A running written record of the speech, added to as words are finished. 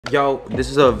Yo,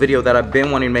 this is a video that I've been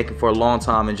wanting to make for a long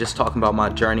time and just talking about my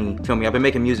journey. Feel me? I've been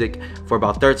making music for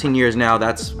about 13 years now.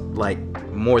 That's like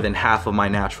more than half of my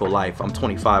natural life. I'm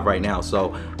 25 right now,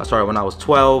 so I started when I was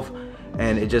 12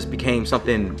 and it just became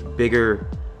something bigger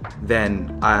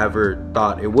than I ever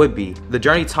thought it would be. The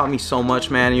journey taught me so much,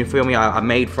 man. You feel me? I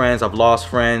made friends, I've lost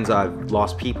friends, I've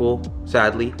lost people,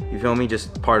 sadly. You feel me?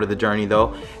 Just part of the journey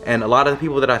though. And a lot of the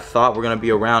people that I thought were gonna be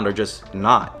around are just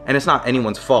not. And it's not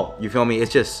anyone's fault, you feel me?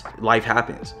 It's just life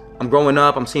happens. I'm growing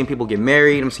up, I'm seeing people get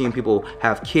married, I'm seeing people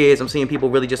have kids, I'm seeing people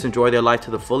really just enjoy their life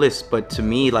to the fullest. But to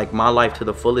me, like, my life to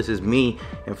the fullest is me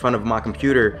in front of my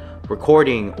computer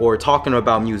recording or talking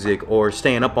about music or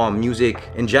staying up on music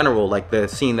in general, like the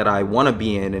scene that I want to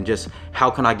be in, and just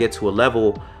how can I get to a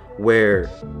level where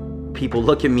people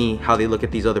look at me how they look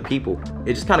at these other people.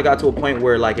 It just kind of got to a point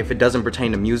where, like, if it doesn't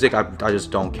pertain to music, I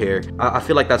just don't care. I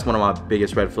feel like that's one of my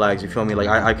biggest red flags, you feel me? Like,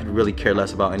 I could really care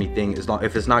less about anything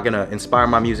if it's not gonna inspire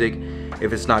my music,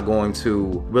 if it's not going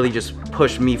to really just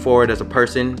push me forward as a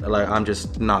person. Like, I'm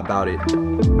just not about it.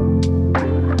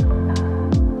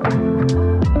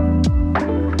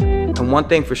 And one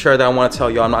thing for sure that I want to tell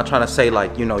you, I'm not trying to say,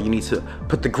 like, you know, you need to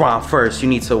put the grind first, you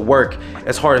need to work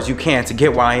as hard as you can to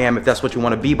get where I am if that's what you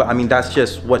want to be, but I mean, that's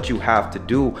just what you have to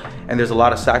do. And there's a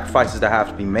lot of sacrifices that have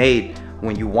to be made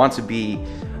when you want to be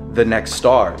the next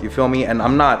star, you feel me? And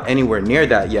I'm not anywhere near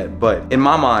that yet, but in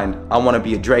my mind, I want to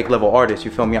be a Drake level artist,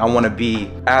 you feel me? I want to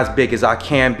be as big as I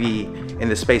can be in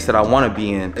the space that I want to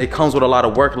be in. It comes with a lot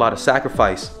of work, a lot of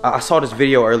sacrifice. I saw this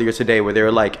video earlier today where they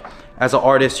were like, as an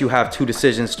artist, you have two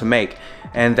decisions to make,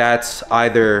 and that's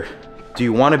either, do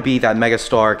you want to be that mega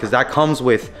star, because that comes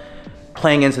with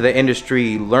playing into the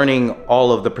industry, learning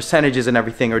all of the percentages and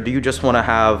everything, or do you just want to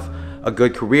have a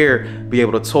good career, be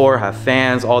able to tour, have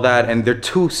fans, all that? And they're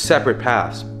two separate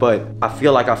paths, but I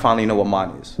feel like I finally know what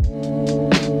mine is.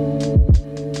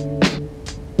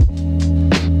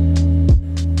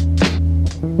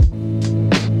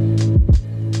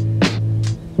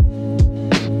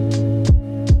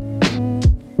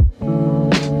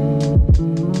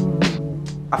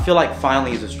 I feel like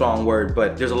finally is a strong word,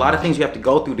 but there's a lot of things you have to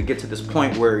go through to get to this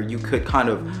point where you could kind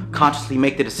of consciously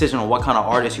make the decision on what kind of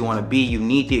artist you want to be. You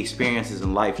need the experiences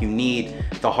in life, you need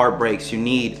the heartbreaks, you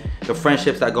need the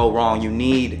friendships that go wrong, you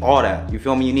need all that, you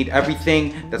feel me? You need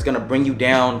everything that's gonna bring you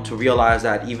down to realize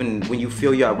that even when you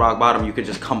feel you're at rock bottom, you could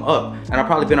just come up. And I've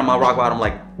probably been on my rock bottom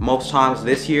like most times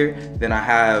this year than I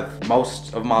have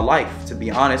most of my life, to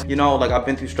be honest. You know, like, I've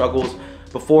been through struggles.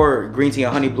 Before Green Tea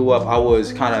and Honey blew up, I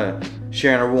was kind of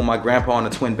sharing a room with my grandpa on a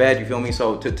twin bed, you feel me?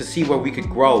 So to see where we could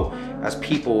grow as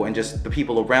people and just the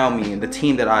people around me and the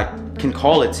team that I can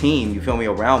call a team, you feel me,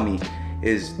 around me,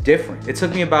 is different. It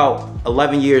took me about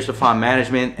 11 years to find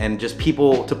management and just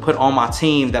people to put on my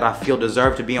team that I feel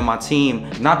deserve to be on my team,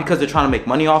 not because they're trying to make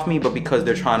money off me, but because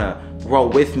they're trying to grow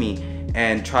with me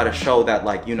and try to show that,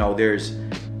 like, you know, there's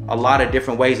a lot of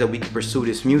different ways that we can pursue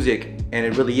this music, and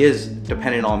it really is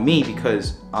dependent on me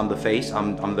because I'm the face,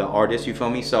 I'm the artist, you feel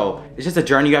me? So it's just a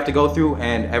journey you have to go through,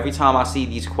 and every time I see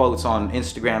these quotes on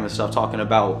Instagram and stuff talking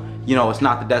about, you know, it's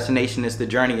not the destination, it's the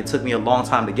journey. It took me a long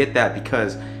time to get that,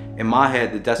 because in my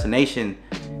head, the destination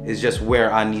is just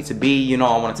where I need to be. You know,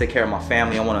 I want to take care of my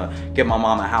family, I want to get my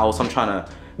mom a house, I'm trying to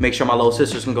make sure my little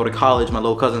sisters can go to college, my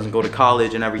little cousins can go to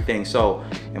college and everything. So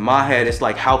in my head, it's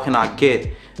like, how can I get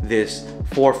this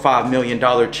 $4 or $5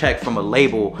 million check from a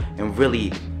label and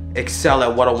really excel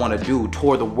at what I want to do,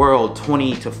 tour the world,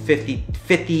 20 to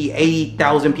 50,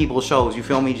 80,000 people shows, you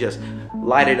feel me? Just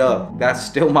light it up. That's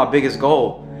still my biggest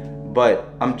goal,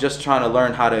 but I'm just trying to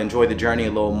learn how to enjoy the journey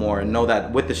a little more and know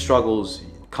that with the struggles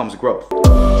comes growth.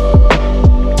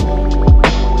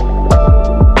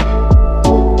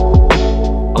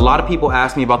 A lot of people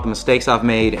ask me about the mistakes I've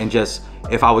made and just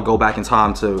if I would go back in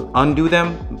time to undo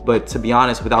them, but to be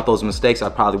honest, without those mistakes, I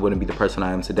probably wouldn't be the person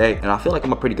I am today. And I feel like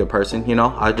I'm a pretty good person, you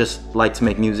know? I just like to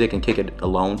make music and kick it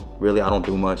alone. Really, I don't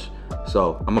do much.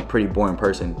 So I'm a pretty boring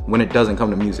person when it doesn't come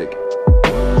to music.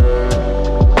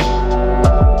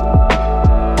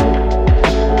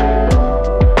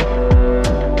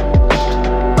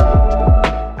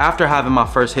 After having my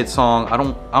first hit song, I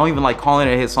don't even like calling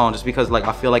it a hit song just because, like,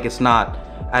 I feel like it's not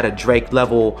at a Drake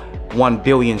level 1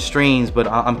 billion streams, but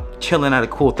I'm chilling at a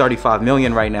cool 35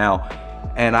 million right now.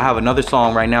 And I have another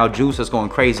song right now, Juice, that's going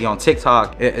crazy on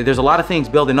TikTok. There's a lot of things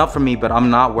building up for me, but I'm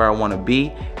not where I want to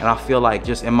be. And I feel like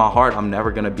just in my heart, I'm never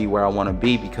gonna be where I want to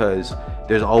be, because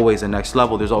there's always a next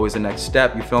level, there's always a next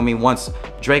step, you feel me? Once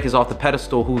Drake is off the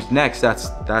pedestal, who's next? That's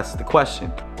the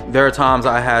question. There are times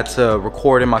I had to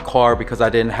record in my car because I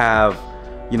didn't have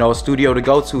you know, a studio to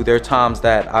go to. There are times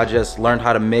that I just learned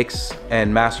how to mix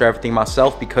and master everything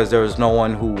myself because there was no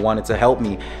one who wanted to help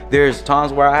me. There's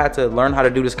times where I had to learn how to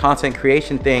do this content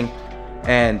creation thing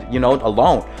and, you know,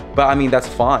 alone. But I mean, that's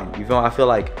fine. You feel, I feel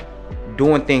like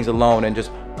doing things alone and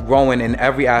just growing in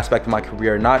every aspect of my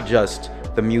career, not just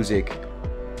the music,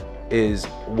 is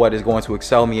what is going to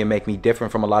excel me and make me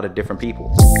different from a lot of different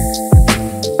people.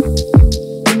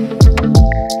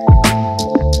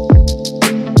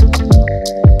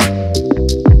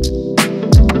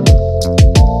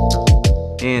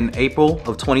 In April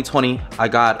of 2020, I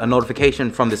got a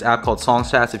notification from this app called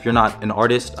SOUNDCLOUD. If you're not an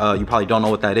artist, you probably don't know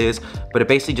what that is, but it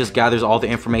basically just gathers all the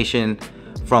information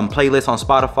from playlists on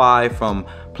Spotify, from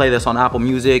playlists on Apple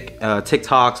Music,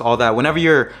 TikToks, all that. Whenever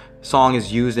your song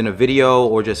is used in a video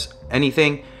or just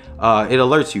anything, it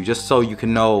alerts you just so you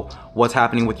can know what's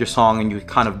happening with your song, and you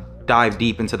kind of dive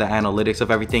deep into the analytics of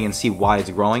everything and see why it's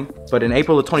growing. But in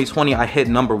April of 2020, I hit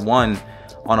 #1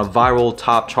 on a viral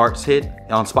top charts hit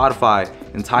on Spotify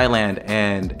in Thailand,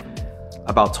 and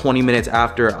about 20 minutes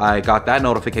after I got that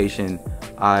notification,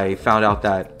 I found out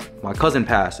that my cousin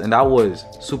passed, and that was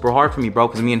super hard for me, bro,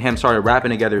 because me and him started rapping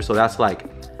together, so that's like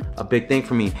a big thing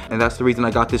for me, and that's the reason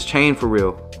I got this chain for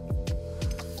real.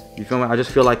 You feel me? I just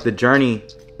feel like the journey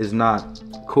is not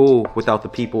cool without the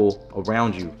people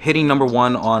around you. Hitting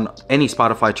 #1 on any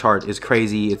Spotify chart is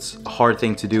crazy. It's a hard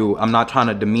thing to do. I'm not trying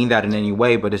to demean that in any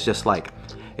way, but it's just like,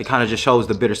 it kind of just shows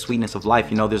the bittersweetness of life.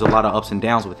 You know, there's a lot of ups and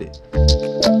downs with it.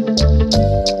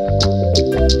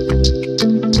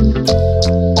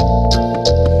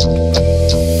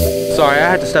 Sorry, I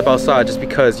had to step outside just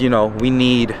because, you know, we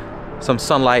need some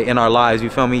sunlight in our lives, you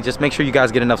feel me? Just make sure you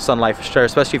guys get enough sunlight for sure,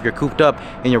 especially if you're cooped up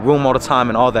in your room all the time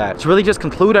and all that. To really just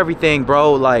conclude everything,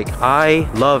 bro, like, I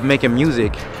love making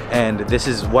music, and this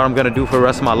is what I'm gonna do for the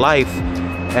rest of my life.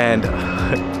 And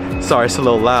sorry, it's a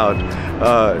little loud.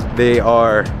 They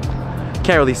are,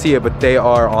 can't really see it, but they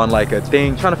are on like a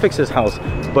thing trying to fix this house.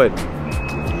 But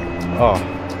oh,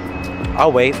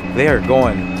 I'll wait. They are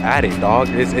going at it, dog.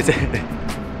 It's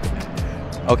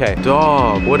okay,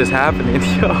 dog, what is happening?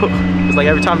 Yo, it's like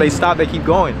every time they stop, they keep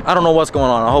going. I don't know what's going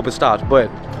on. I hope it stops, but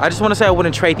I just want to say I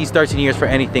wouldn't trade these 13 years for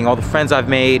anything. All the friends I've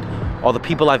made, all the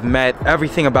people I've met,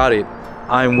 everything about it,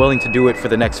 I'm willing to do it for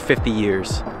the next 50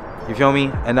 years. You feel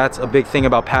me? And that's a big thing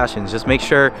about passions. Just make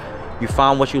sure you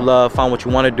find what you love, find what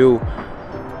you want to do,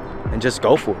 and just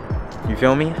go for it. You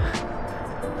feel me?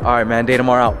 All right, man, Day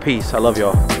Tomorrow out. Peace. I love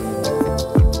y'all.